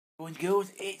Boys and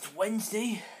girls, it's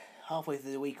Wednesday, halfway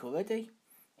through the week already.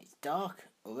 It's dark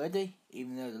already,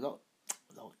 even though the lot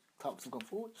clocks have gone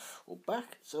forward or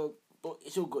back. But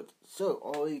it's all good. So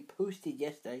I posted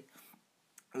yesterday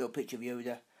a little picture of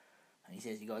Yoda, and he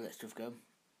says you gotta let stuff go.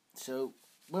 So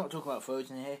we're not talking about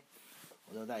Frozen here,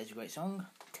 although that is a great song.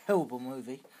 Terrible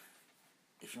movie.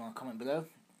 If you want to comment below,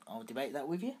 I'll debate that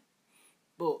with you.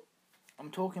 But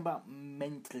I'm talking about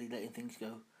mentally letting things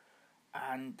go,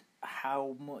 and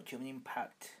how much of an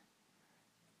impact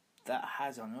that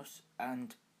has on us,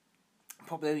 and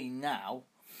probably now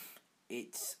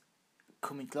it's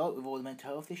coming to light with all the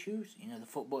mental health issues. You know, the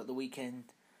football at the weekend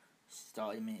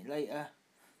started a minute later.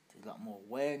 There's a lot more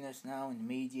awareness now in the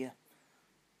media,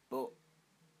 but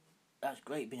that's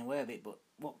great being aware of it, but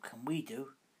what can we do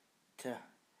to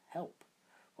help?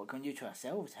 What can we do to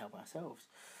ourselves to help ourselves?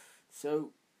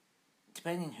 So,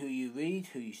 depending who you read,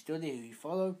 who you study, who you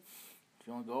follow, if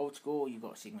you want to go old school, you've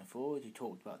got Sigmund Freud, who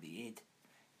talked about the id,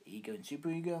 ego and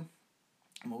superego.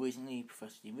 More recently,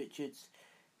 Professor Dean Richards,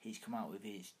 he's come out with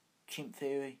his chimp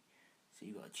theory. So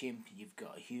you've got a chimp, you've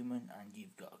got a human, and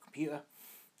you've got a computer.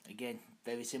 Again,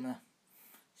 very similar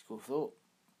school of thought,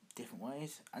 different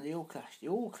ways, and they all clash. They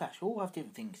all have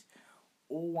different things,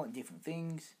 all want different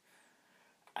things,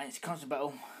 and it's a constant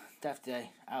battle, day after day,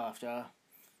 hour after hour.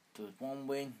 Does one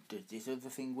win? Does this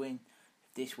other thing win?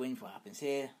 If this wins, what happens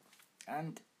here?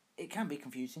 And it can be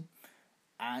confusing,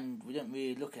 and we don't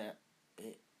really look at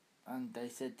it. And they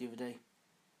said the other day,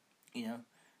 you know,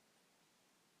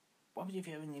 what happens if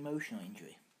you have an emotional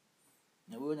injury?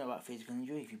 Now, we all know about physical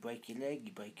injury. If you break your leg,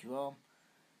 you break your arm,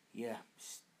 you're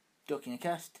stuck in a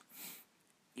cast,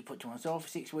 you put someone off for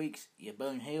 6 weeks, your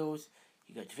bone heals,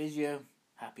 you go to physio,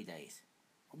 happy days.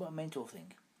 What about a mental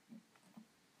thing?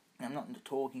 Now, I'm not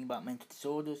talking about mental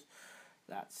disorders.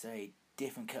 That's a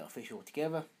different kettle of fish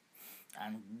altogether,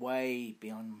 and way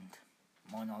beyond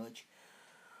my knowledge.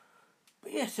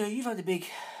 But yeah, so you've had a big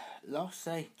loss,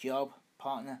 say, job,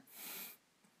 partner,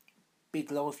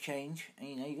 big life change, and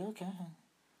you know, you go, okay,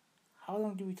 how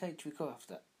long do we take to recover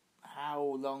after that? How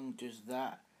long does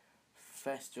that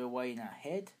fester away in our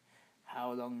head?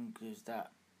 How long does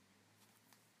that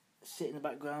sit in the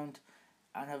background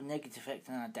and have a negative effect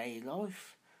on our daily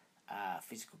life, our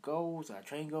physical goals, our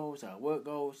training goals, our work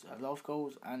goals, our life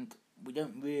goals, and we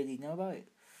don't really know about it.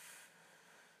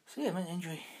 So yeah, mental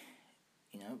injury,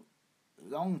 you know,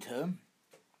 long term,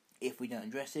 if we don't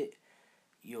address it,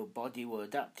 your body will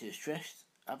adapt to the stress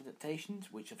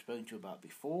adaptations, which I've spoken to you about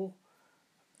before,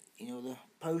 you know, the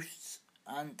posts,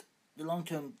 and the long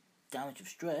term damage of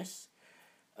stress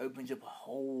opens up a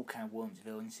whole can of worms of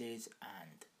illnesses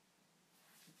and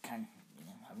can, you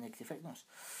know, have a negative effect on us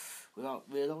without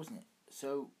realising it.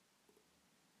 So,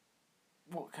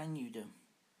 what can you do?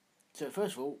 So,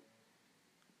 first of all,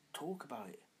 talk about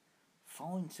it.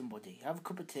 Find somebody, have a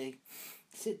cup of tea,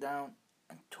 sit down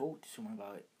and talk to someone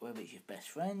about it. Whether it's your best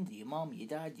friend, your mum, your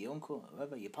dad, your uncle,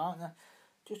 whoever, your partner,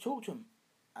 just talk to them.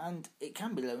 And it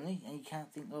can be lonely, and you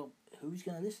can't think, well, who's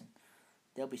going to listen?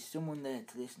 There'll be someone there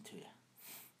to listen to you.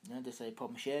 You know, they say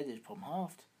problem shared is problem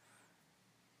halved.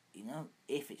 You know,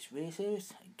 if it's really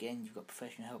serious, again, you've got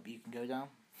professional help you can go down.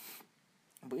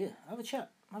 But yeah, have a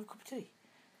chat, have a cup of tea.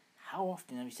 How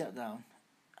often have you sat down,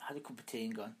 had a cup of tea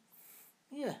and gone,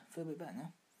 yeah, feel a bit better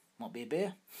now. Might be a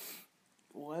beer,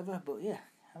 whatever, but yeah,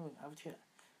 have a chat.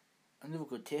 Another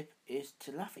good tip is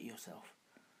to laugh at yourself.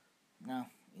 Now,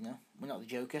 you know, we're not the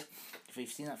Joker. If you've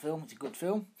seen that film, it's a good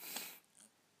film.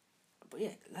 But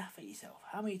yeah, laugh at yourself.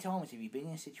 How many times have you been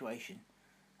in a situation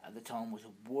at the time was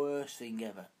the worst thing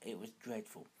ever? It was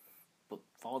dreadful. But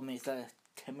 5 minutes later,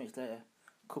 10 minutes later,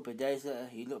 a couple of days later,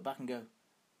 you look back and go,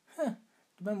 do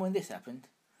you remember when this happened?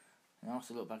 And I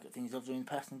also look back at things I've done in the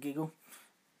past and giggle.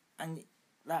 And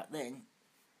that then,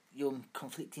 your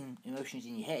conflicting emotions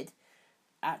in your head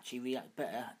actually react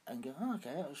better and go, oh,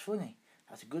 okay, that was funny.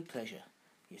 That's a good pleasure.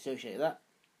 You associate that.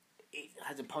 It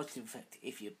has a positive effect.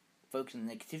 If you focus on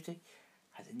negativity, it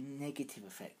has a negative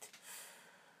effect.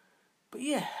 But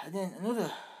yeah, and then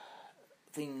another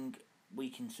thing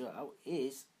we can sort out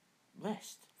is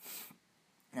rest.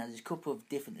 Now, there's a couple of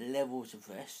different levels of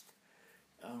rest.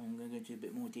 I'm going to go into a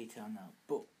bit more detail now.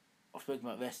 But I've spoken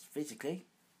about rest physically.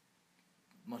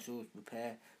 Muscles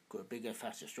repair, grow bigger,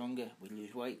 faster, stronger. We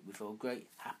lose weight, we feel great,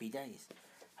 happy days.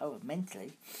 However,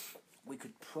 mentally, we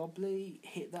could probably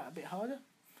hit that a bit harder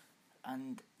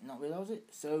and not realise it.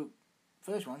 So,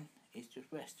 first one is just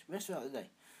rest. Rest throughout the day.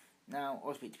 Now,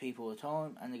 I speak to people all the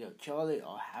time and they go, Charlie,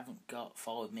 I haven't got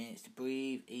 5 minutes to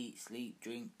breathe, eat, sleep,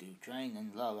 drink, do train,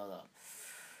 and blah, blah, blah.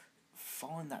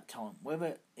 Find that time,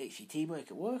 whether it's your tea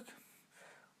break at work,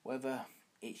 whether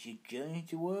it's your journey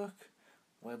to work,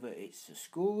 whether it's a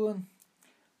school run,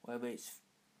 whether it's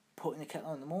putting the kettle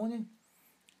on in the morning.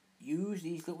 Use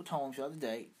these little times throughout the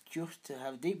day just to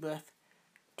have a deep breath,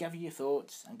 gather your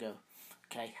thoughts, and go,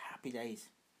 okay, happy days,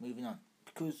 moving on.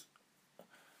 Because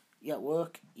you're at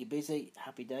work, you're busy,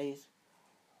 happy days.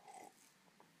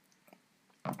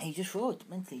 And you just throw it,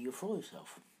 mentally, you'll throw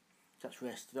yourself. That's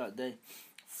rest throughout the day.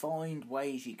 Find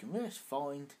ways you can rest,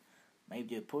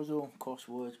 maybe do a puzzle,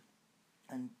 crossword,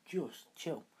 and just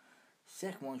chill.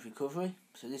 Second one's recovery,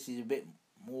 so this is a bit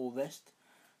more rest.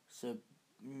 So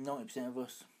 90% of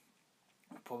us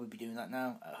will probably be doing that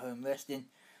now, at home resting,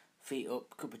 feet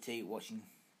up, cup of tea, watching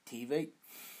TV.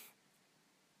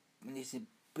 And this is a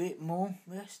bit more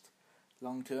rest,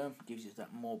 long term, gives us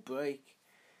that more break,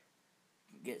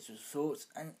 gets us thoughts,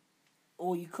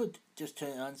 or you could just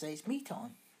turn it on and say, it's me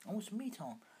time, I want some me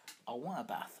time. I want a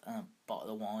bath and a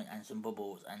bottle of wine and some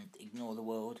bubbles and ignore the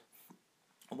world.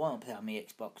 I want to play on my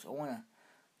Xbox, I want to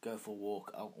go for a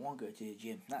walk, I want to go to the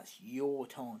gym. That's your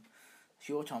time. It's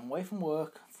your time away from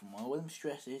work, from all them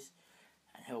stresses,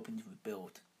 and helping to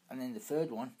rebuild. And then the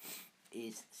third one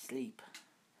is sleep.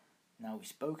 Now, we've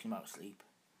spoken about sleep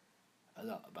a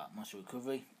lot, about muscle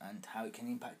recovery and how it can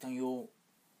impact on your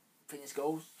fitness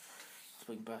goals. I've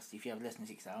spoken past, if you have less than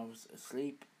 6 hours of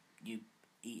sleep, you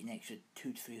eat an extra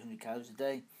 200 to 300 calories a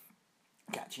day,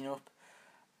 catching up.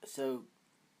 So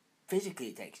physically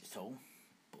it takes its toll,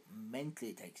 but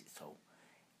mentally it takes its toll.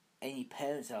 Any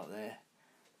parents out there,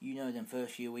 you know them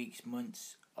first few weeks,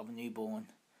 months of a newborn,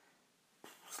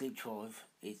 sleep 12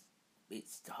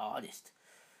 it's the hardest.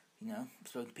 You know, I've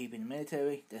spoken to people in the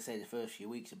military, they say the first few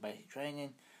weeks of basic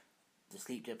training, the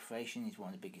sleep deprivation is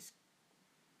one of the biggest,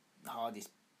 hardest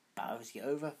barriers to get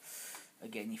over.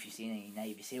 Again, if you've seen any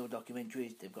Navy SEAL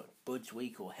documentaries, they've got Buds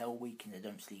Week or Hell Week and they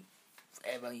don't sleep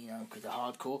forever, you know, because they're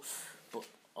hardcore. But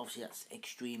obviously that's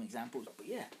extreme examples, but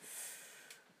yeah.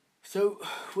 So,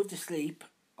 with the sleep,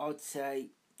 I'd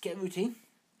say get a routine,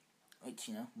 which,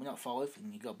 you know, we're not 5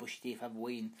 and you've got to brush your teeth, have a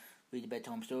wee and read a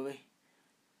bedtime story.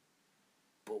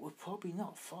 But we're probably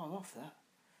not far off that.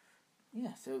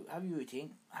 Yeah, so have your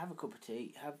routine, have a cup of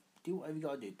tea, do whatever you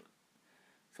got to do.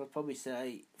 So I'd probably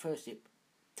say, first tip,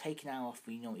 take an hour off.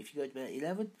 You know, if you go to bed at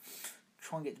 11,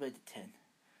 try and get to bed at 10.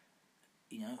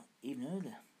 You know, even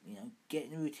earlier. You know, get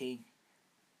in a routine,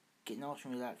 get nice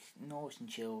and relaxed, nice and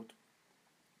chilled,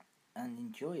 and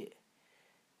enjoy it.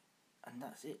 And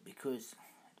that's it, because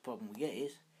the problem we get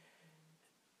is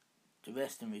the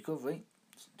rest and recovery,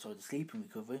 so the sleep and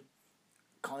recovery,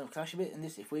 kind of clash a bit. And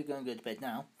this, if we're going to go to bed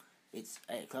now, it's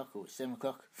 8 o'clock or it's 7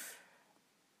 o'clock.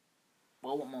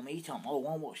 Well, I want my me time. I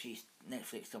want to watch these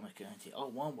Netflix documentaries. I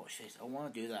want to watch this. I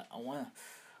want to do that.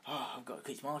 I've got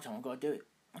to, it's my time. I've got to do it.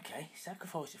 Okay,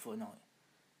 sacrifice it for a night.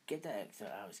 Get that extra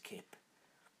hour's kip.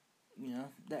 You know,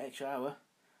 that extra hour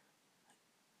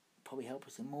probably help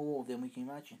us in more than we can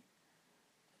imagine.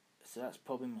 So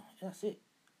that's it.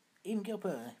 Even get up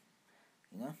early.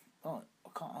 You know,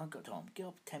 I've got time. Get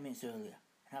up 10 minutes earlier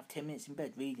and have 10 minutes in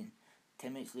bed reading.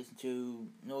 10 minutes to listen to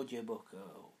an audio book.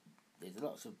 There's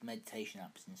lots of meditation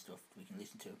apps and stuff we can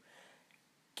listen to.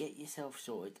 Get yourself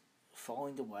sorted.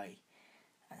 Find a way.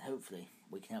 And hopefully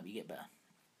we can help you get better.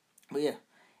 But yeah,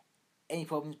 any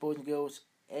problems, boys and girls,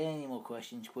 any more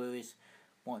questions, queries,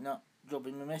 whatnot, drop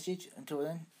in a message. Until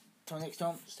then, till next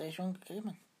time, stay strong,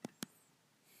 caveman.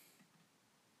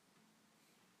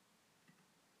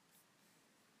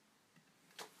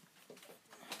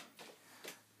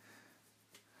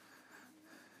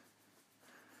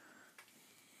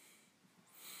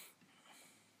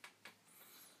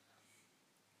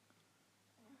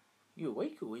 You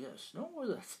awake or was that a snore or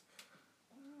that?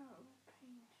 No,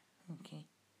 pain. Okay.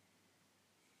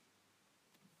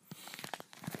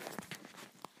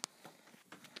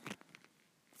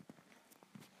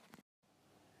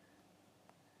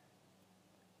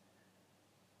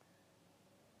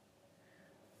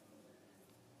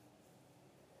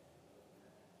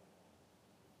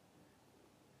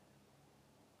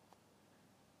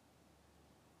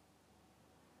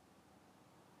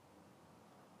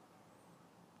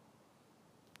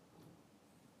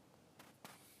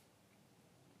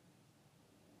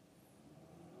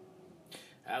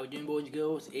 How we doing, boys and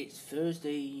girls? It's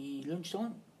Thursday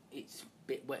lunchtime. It's a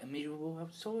bit wet and miserable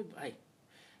outside, but hey,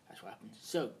 that's what happens.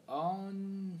 So,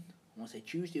 on, I want to say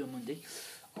Tuesday or Monday,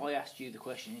 I asked you the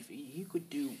question, if you could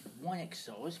do one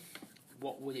exercise,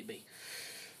 what would it be?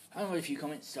 I've had a few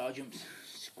comments, star jumps,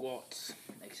 squats,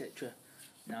 etc.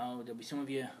 Now, there'll be some of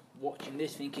you watching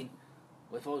this thinking,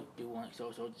 well, if I do one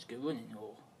exercise, I'll just go running,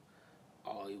 or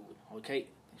I would, okay,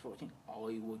 thanks for watching,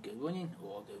 I would go running,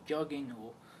 or I'll go jogging,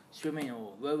 or swimming,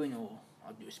 or rowing, or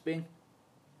I'll do a spin.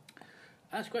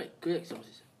 That's great, good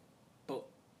exercises. But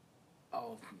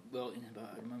I've written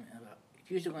about at the moment about if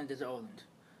you were on a desert island,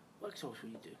 what exercise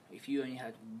would you do? If you only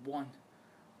had one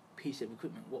piece of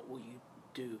equipment, what would you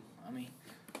do? I mean,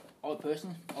 I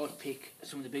personally, I'd pick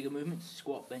some of the bigger movements: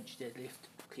 squat, bench, deadlift,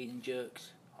 clean and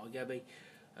jerks, high gabby,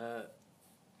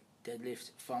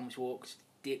 deadlifts, farmers walks,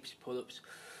 dips, pull-ups,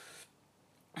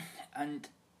 and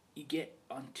you get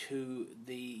onto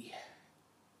the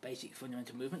basic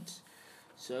fundamental movements.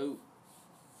 So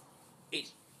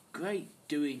it's great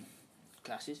doing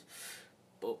classes,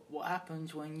 but what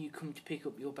happens when you come to pick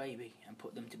up your baby and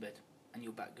put them to bed and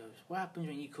your back goes? What happens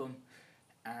when you come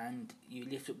and you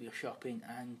lift up your shopping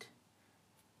and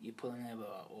you pull an elbow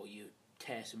out, or you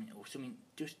tear something, or something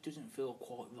just doesn't feel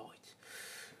quite right?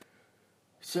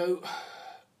 So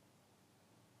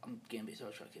I'm getting a bit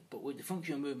sidetracked, but with the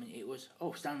functional movement, it was,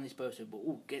 stand on this poster,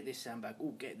 but get this sandbag,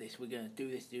 get this, we're going to do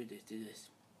this.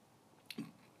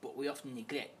 But we often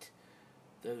neglect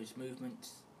those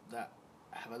movements that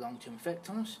have a long-term effect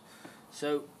on us.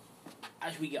 So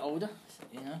as we get older,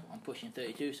 I'm pushing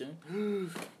 32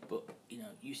 soon, but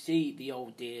you see the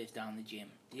old dears down the gym,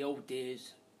 the old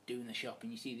dears doing the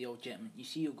shopping, you see the old gentlemen, you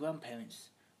see your grandparents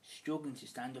struggling to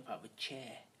stand up out of a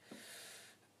chair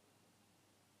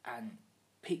and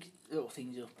pick little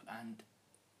things up and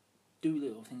do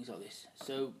little things like this.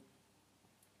 So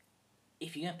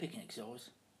if you're going to pick an exercise,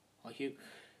 like you,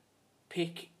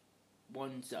 pick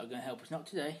ones that are going to help us, not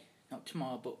today, not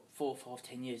tomorrow, but 4, 5,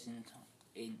 10 years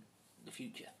in the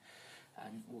future,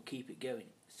 and we'll keep it going.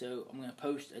 So I'm going to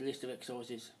post a list of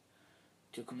exercises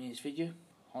to accompany this video.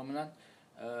 Hi Milan.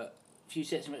 A few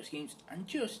sets of rep schemes, and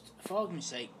just for argument's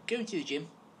sake, go into the gym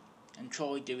and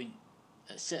try doing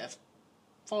a set of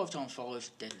 5x5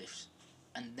 deadlifts,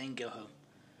 and then go home.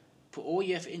 Put all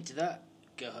your effort into that,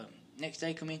 go home. Next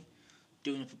day come in,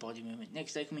 do an upper body movement.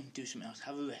 Next day come in, do something else,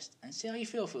 have a rest, and see how you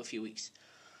feel for a few weeks.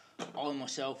 I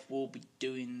myself will be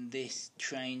doing this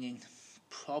training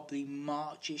probably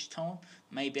Marchish time,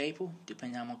 maybe April,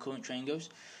 depending on how my current training goes.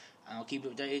 And I'll keep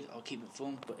it updated, I'll keep it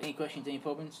fun. But any questions, any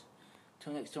problems,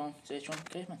 till next time, stay strong,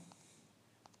 caveman.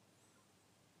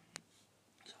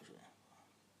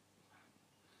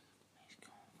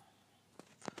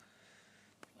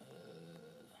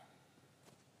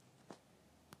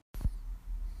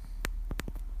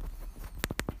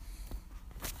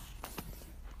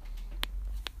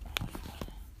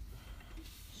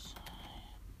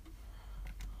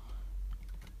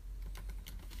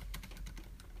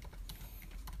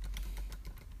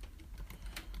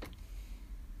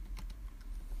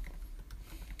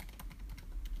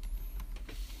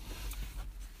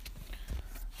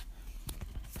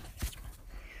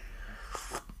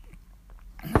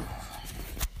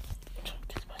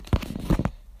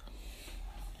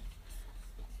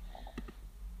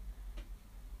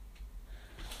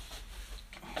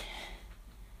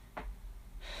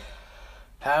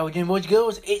 How are we doing, boys and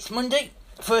girls? It's Monday,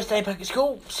 first day back at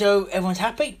school, so everyone's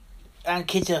happy, and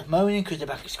kids are moaning because they're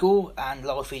back at school and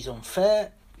life is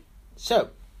unfair. So,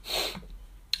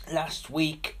 last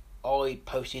week I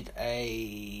posted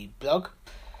a blog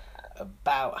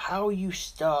about how you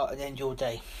start and end your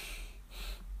day.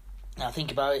 Now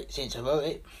think about it, since I wrote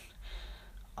it,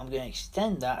 I'm going to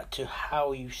extend that to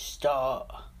how you start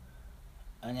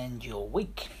and end your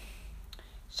week.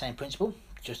 Same principle,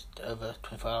 just over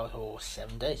 24 hours or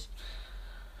 7 days.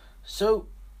 So,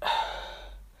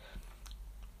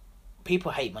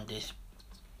 people hate Mondays.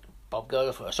 Bob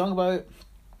Geldof wrote a song about it.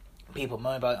 People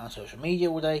moan about it on social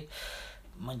media all day.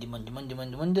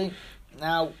 Monday.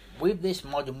 Now, with this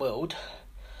modern world,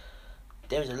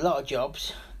 there's a lot of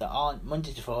jobs that aren't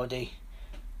Monday to Friday,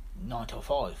 9 to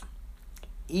 5.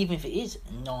 Even if it is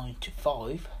 9 to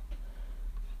 5,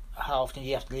 how often do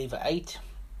you have to leave at 8?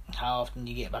 How often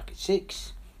do you get back at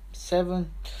 6,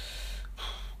 7?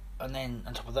 And then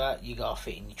on top of that, you gotta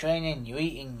fit in your training, your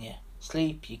eating, your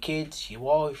sleep, your kids, your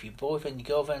wife, your boyfriend,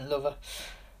 your girlfriend, lover,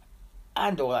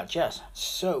 and all that jazz.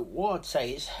 So what I'd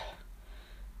say is,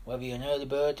 whether you're an early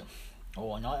bird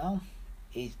or a night owl,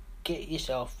 is get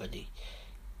yourself ready.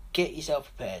 Get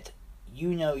yourself prepared. You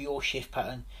know your shift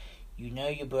pattern. You know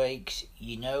your breaks.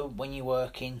 You know when you're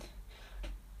working.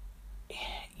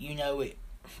 You know it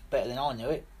better than I know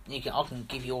it. I can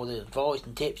give you all the advice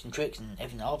and tips and tricks and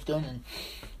everything that I've done, and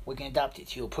we can adapt it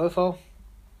to your profile.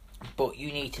 But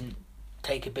you need to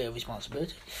take a bit of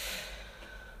responsibility.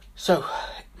 So,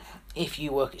 if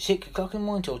you work at 6 o'clock in the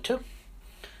morning till 2,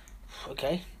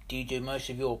 okay, do you do most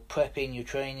of your prepping, your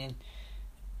training,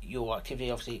 your activity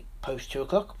obviously post 2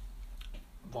 o'clock?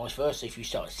 Vice versa, if you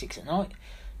start at 6 at night,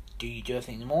 do you do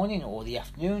everything in the morning or the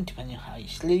afternoon, depending on how you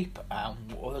sleep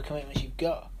and what other commitments you've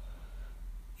got?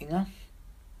 You know?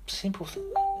 simple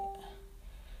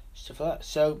stuff like that.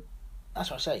 So that's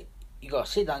what I say. You got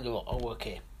to sit down and go, I'll work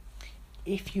here.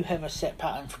 If you have a set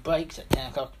pattern for breaks at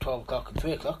 10 o'clock, 12 o'clock and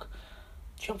 3 o'clock,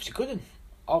 jobs are good. And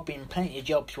I've been in plenty of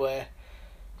jobs where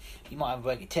you might have a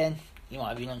break at 10, you might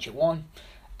have your lunch at 1,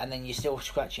 and then you're still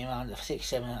scratching around at 6,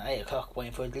 7 and 8 o'clock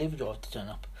waiting for a delivery driver to turn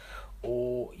up.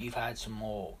 Or you've had some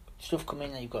more stuff come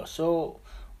in that you've got to sort,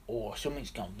 or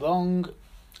something's gone wrong,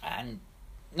 and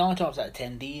 9 times out of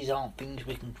 10 these aren't things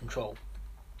we can control.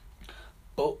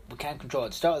 But we can control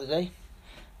at the start of the day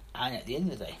and at the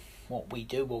end of the day. What we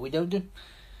do, what we don't do.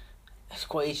 It's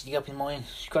quite easy to get up in the morning,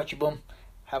 scratch your bum,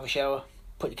 have a shower,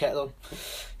 put the kettle on,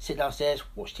 sit downstairs,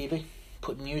 watch TV,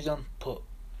 put the news on, put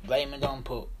Raymond on,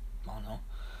 put, I don't know,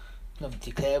 Nothing to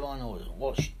Declare on, or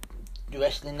watch the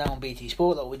wrestling now on BT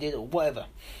Sport like we did, or whatever.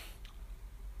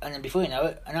 And then before you know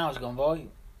it, an hour's gone by,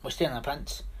 we're still in our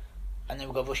pants, and then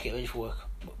we've got to rush to get ready for work.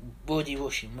 We're already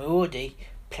rushing, we're already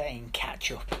playing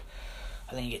catch up.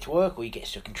 And then you get to work, or you get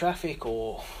stuck in traffic,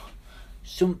 or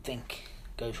something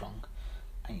goes wrong,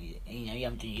 and you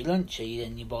haven't done your lunch, so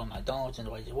you buy McDonald's on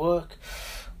the way to work,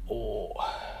 or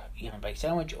you have a baked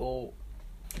sandwich, or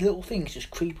little things just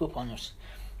creep up on us.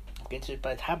 Get into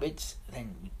bad habits,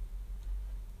 then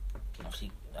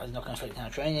obviously that's not going to affect our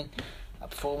training, our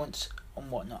performance,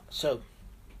 and whatnot. So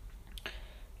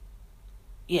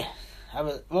yeah,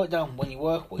 write down when you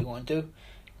work what you want to do.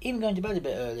 Even going to bed a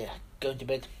bit earlier, going to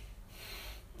bed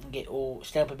and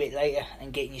stay up a bit later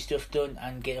and getting your stuff done,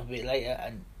 and get up a bit later,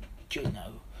 and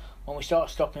when we start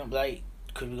stopping up late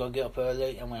because we've got to get up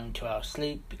early and we're having 2 hours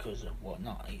sleep because of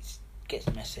whatnot, it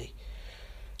gets messy.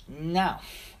 Now,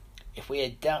 if we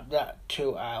adapt that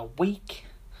to our week,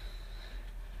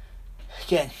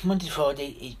 again, Monday to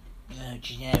Friday is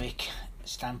generic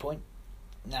standpoint.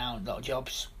 Now, a lot of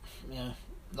jobs, a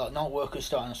lot of night workers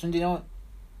starting on Sunday night.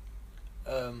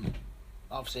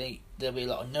 Obviously, there'll be a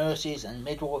lot of nurses and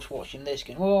midwives watching this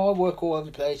going, I work all over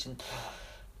the place. And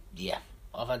yeah,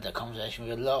 I've had that conversation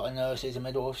with a lot of nurses and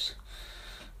midwives.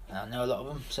 And I know a lot of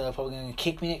them, so they're probably going to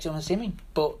kick me next time they see me.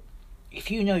 But if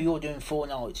you know you're doing 4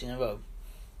 nights in a row,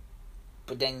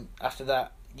 but then after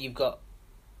that you've got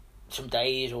some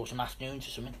days or some afternoons or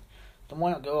something, then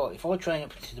why not go, if I train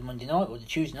up to the Monday night or the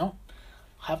Tuesday night,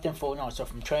 have them 4 nights off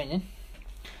from training,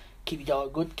 keep your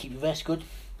diet good, keep your rest good,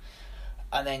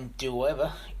 and then do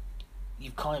whatever.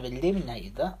 You've kind of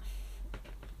eliminated that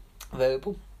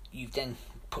variable. You've then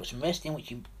put some rest in,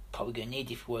 which you're probably going to need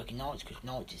if you're working nights, because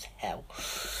nights is hell,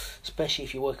 especially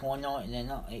if you're working one night and then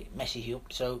not, it messes you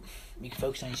up. So you can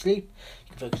focus on your sleep, you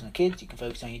can focus on the kids, you can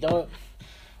focus on your diet,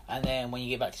 and then when you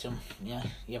get back to you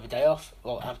have a day off,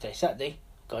 or have a day Saturday,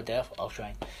 got a day off, I'll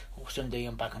train, or Sunday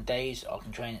I'm back on days, I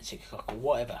can train at 6 o'clock or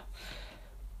whatever.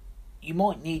 You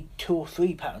might need 2 or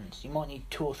 3 patterns, you might need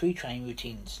 2 or 3 training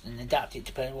routines, and adapt it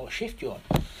depending on what shift you're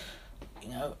on.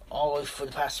 I, for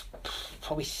the past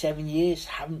probably 7 years,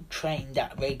 haven't trained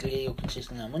that regularly or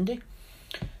consistently on Monday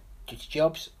due to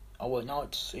jobs. I work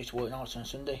nights. I used to work nights on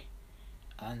Sunday,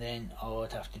 and then I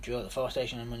would have to drill at the fire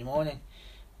station on Monday morning,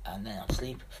 and then I'd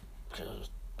sleep,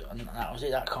 and that was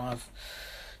it. That kind of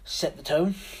set the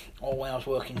tone. Or when I was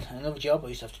working another job, I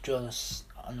used to have to drill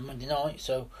on the Monday night,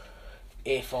 so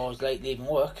if I was late leaving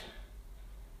work,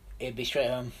 it'd be straight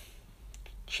home,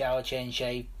 shower, change,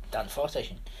 shave, down to the fire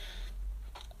station.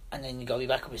 And then you got to be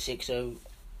back up at 6, so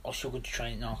I struggled to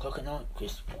train at 9 o'clock at night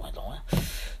because I don't want to.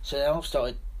 So then I've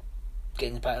started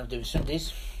getting the pattern of doing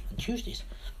Sundays and Tuesdays,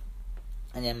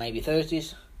 and then maybe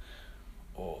Thursdays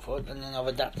or Friday, and then I've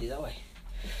adapted that way.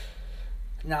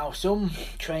 Now, some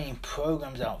training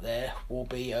programs out there will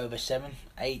be over 7,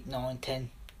 8, 9, 10,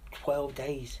 12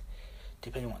 days,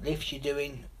 depending on what lifts you're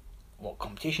doing, what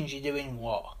competitions you're doing,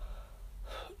 what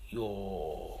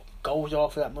your goals are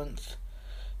for that month.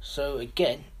 So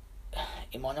again,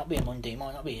 it might not be a Monday, it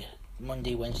might not be a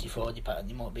Monday, Wednesday, Friday pattern,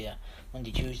 it might be a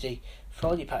Monday, Tuesday,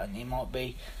 Friday pattern, it might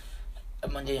be a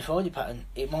Monday and Friday pattern,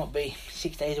 it might be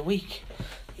 6 days a week.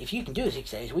 If you can do it 6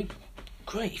 days a week,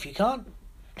 great. If you can't,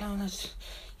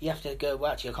 you have to go,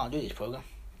 well, actually I can't do this program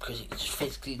because it's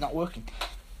physically not working.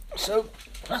 So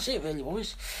that's it really,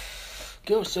 boys.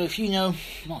 Girls, so if you know,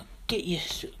 get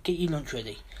your lunch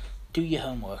ready, do your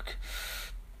homework,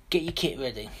 get your kit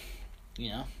ready,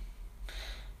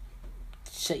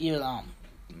 set your alarm,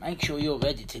 make sure you're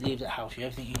ready to leave that house with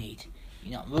everything you need.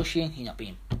 You're not rushing, you're not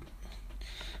being,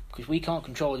 because we can't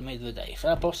control the middle of the day. If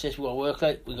our boss says we got to work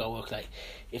late, we got to work late.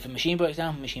 If a machine breaks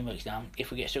down, machine breaks down.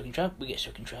 If we get stuck in traffic, we get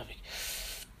stuck in traffic.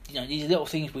 These are little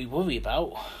things we worry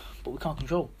about, but we can't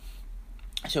control.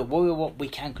 So worry about what we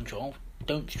can control,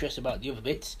 don't stress about the other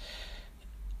bits,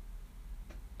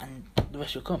 and the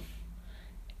rest will come.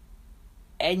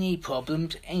 any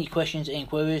problems, any questions, any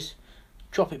queries,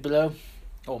 drop it below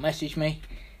or message me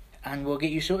and we'll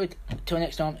get you sorted. Till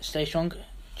next time, stay strong,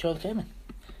 Charlie Cayman.